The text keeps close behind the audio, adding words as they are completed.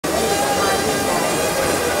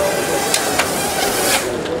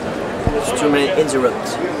2-minute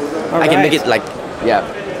interrupt. All I can right. make it like, yeah.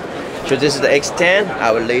 So this is the X10,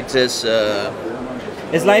 our latest.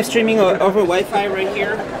 Is live streaming over Wi-Fi right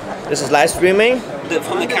here? This is live streaming.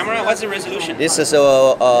 From the camera, what's the resolution? This is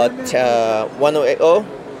 1080.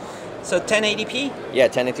 So 1080p? Yeah,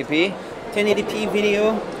 1080p. 1080p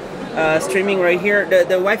video streaming right here.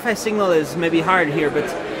 The Wi-Fi signal is maybe hard here, but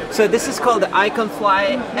so this is called the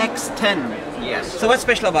iConFly X10. Yes. So what's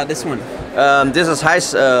special about this one? This is high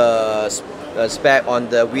spec on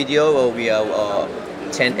the video. We have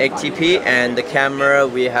 1080p, and the camera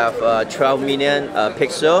we have 12 million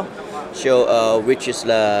pixel, which is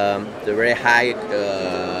the very high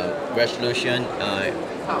resolution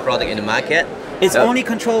product in the market. It's only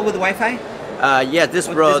controlled with Wi-Fi? Yeah, this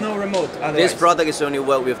there's no remote. This product is only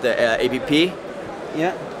work with the app.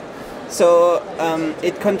 Yeah. So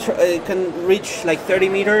it can reach like 30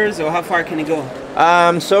 meters, or how far can it go?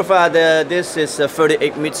 So far, this is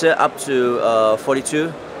 38 meter up to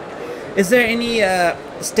 42. Is there any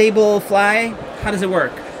stable fly? How does it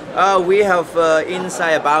work? We have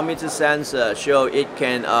inside a biometer sensor, so it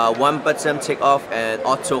can one button take off and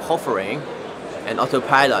auto hovering and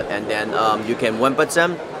autopilot, and then you can one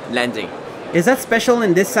button landing. Is that special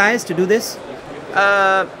in this size to do this?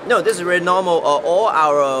 No, this is very normal. All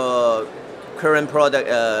our current product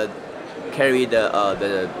carry the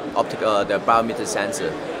biometer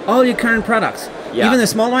sensor. All your current products? Yeah. Even the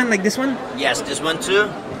small one like this one? Yes, this one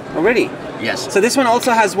too. Already? Yes. So this one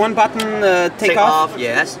also has one button take off?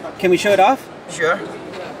 Yes. Can we show it off? Sure.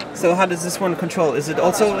 So how does this one control? Is it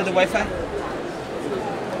also with the Wi-Fi?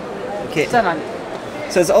 Okay.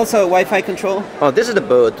 So it's also a Wi-Fi control? Oh, this is the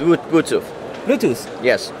Bluetooth. Bluetooth?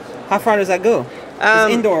 Yes. How far does that go?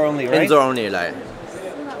 It's indoor only, right? Indoor only, like.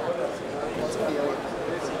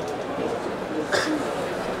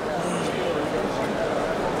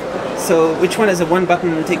 So which one is a one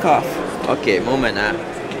button take off? Okay, moment.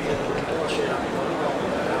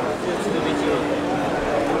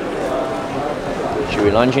 Should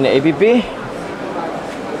we launch in the app?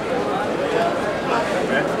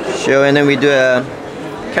 Sure, and then we do a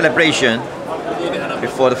calibration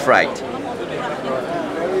before the flight.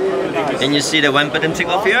 And you see the one button take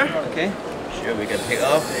off here? Okay. Sure, we can take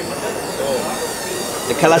off.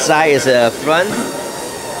 The color side is front.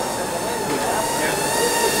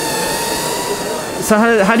 So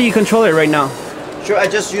how do you control it right now? Sure, I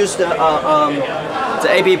just use the app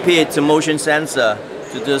to motion sensor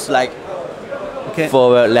to just like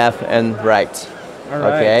forward, left, and right. All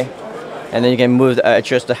right. Okay, and then you can move,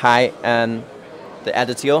 adjust the height and the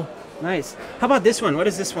attitude. Nice. How about this one? What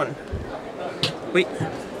is this one? Wait.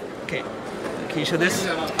 Okay. Can you show this?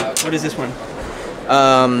 What is this one?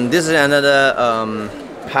 This is another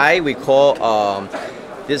pie we call.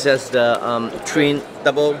 This is the twin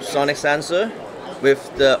double sonic sensor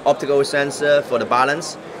with the optical sensor for the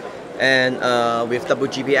balance, and with double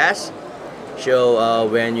GPS. So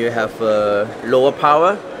when you have lower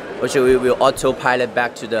power, also we will autopilot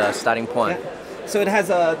back to the starting point. Yeah. So it has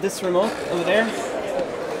this remote over there.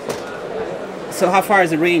 So how far is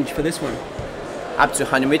the range for this one? Up to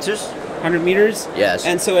 100 meters. 100 meters? Yes.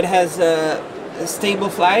 And so it has a stable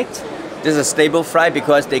flight? This is a stable flight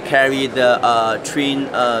because they carry the twin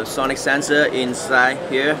sonic sensor inside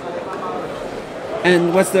here.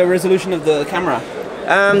 And what's the resolution of the camera?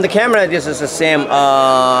 The camera, this is the same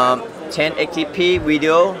 1080p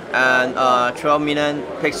video and 12 million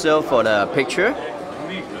pixel for the picture.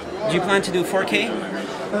 Do you plan to do 4K?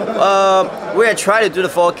 We are trying to do the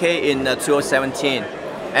 4K in 2017,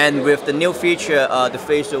 and with the new feature, the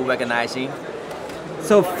facial recognizing.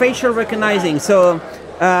 So facial recognizing. So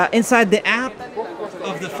inside the app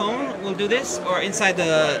of the phone will do this, or inside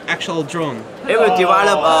the actual drone? It will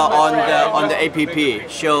develop on the app.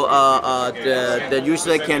 So the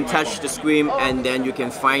user can touch the screen, and then you can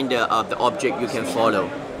find the object you can follow.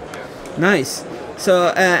 Nice.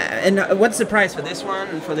 So and what's the price for this one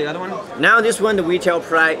and for the other one? Now this one, the retail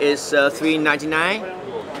price is $399,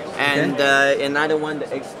 and another one, the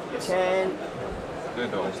X10.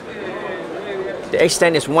 The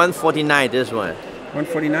X10 is $149. This one.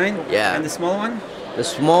 $149. Yeah. And the small one? The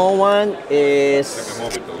small one is.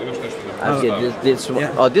 This one.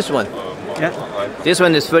 Yeah. Oh, this one. Yeah. This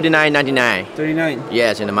one is $39.99. 39.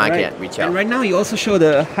 Yes, in the market right. retail. And right now you also show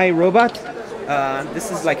the high robot.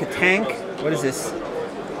 This is like a tank. What is this?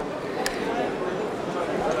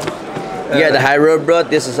 Yeah, the high robot.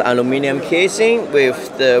 This is aluminum casing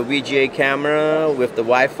with the VGA camera with the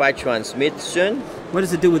Wi-Fi transmission. What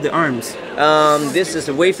does it do with the arms? This is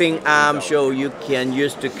a waving arm, so you can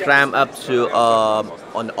use to climb up to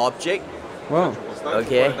on the object. Wow.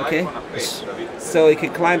 Okay. Okay. So it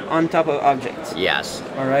can climb on top of objects. Yes.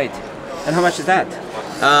 All right. And how much is that?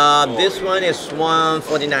 This one is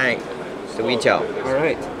 149. It's the retail. All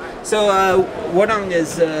right. So Woddon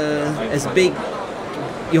is big.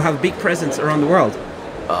 You have big presence around the world.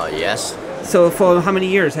 Yes. So for how many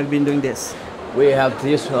years have you been doing this? We have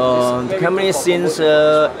this company since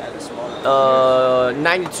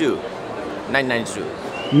 1992. 1992.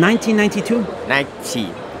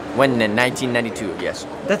 1992, yes.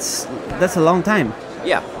 That's a long time.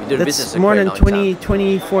 Yeah, we do That's business more a than long time.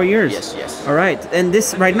 24 years. Yes, yes. All right. And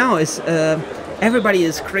this right now is everybody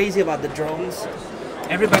is crazy about the drones.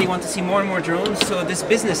 Everybody wants to see more and more drones. So this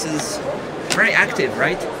business is very active,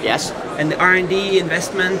 right? Yes. And the R&D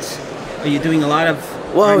investment. Are you doing a lot of?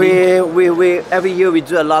 Well, R&D? we every year we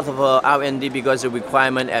do a lot of R&D because the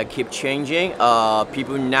requirement keep changing.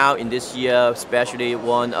 People now in this year especially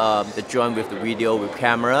want the drone with the video with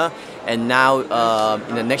camera, and now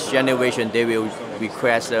in the next generation they will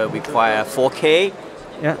require 4K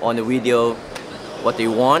on the video, what they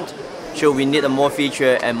want. So we need a more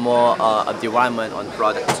feature and more development on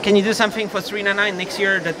products. Can you do something for 399 next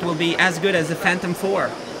year that will be as good as the Phantom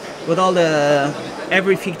 4, with all the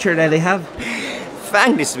every feature that they have?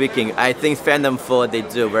 Frankly speaking, I think Phantom 4 they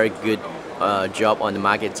do a very good job on the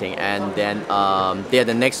marketing, and then they're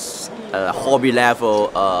the next hobby level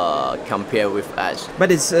compared with us.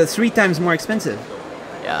 But it's 3 times more expensive.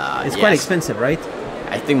 It's quite expensive, right?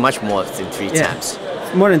 I think much more than 3 times.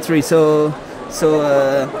 More than 3. So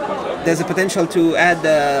there's a potential to add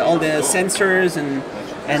all the sensors and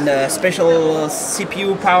special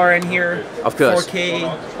CPU power in here. Of course. 4K.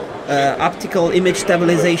 Optical image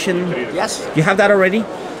stabilization. Yes. You have that already?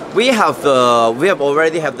 We have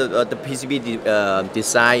already have the PCB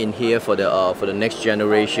design in here for the next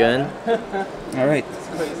generation. All right.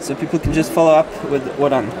 So people can just follow up with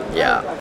Woddon. Yeah.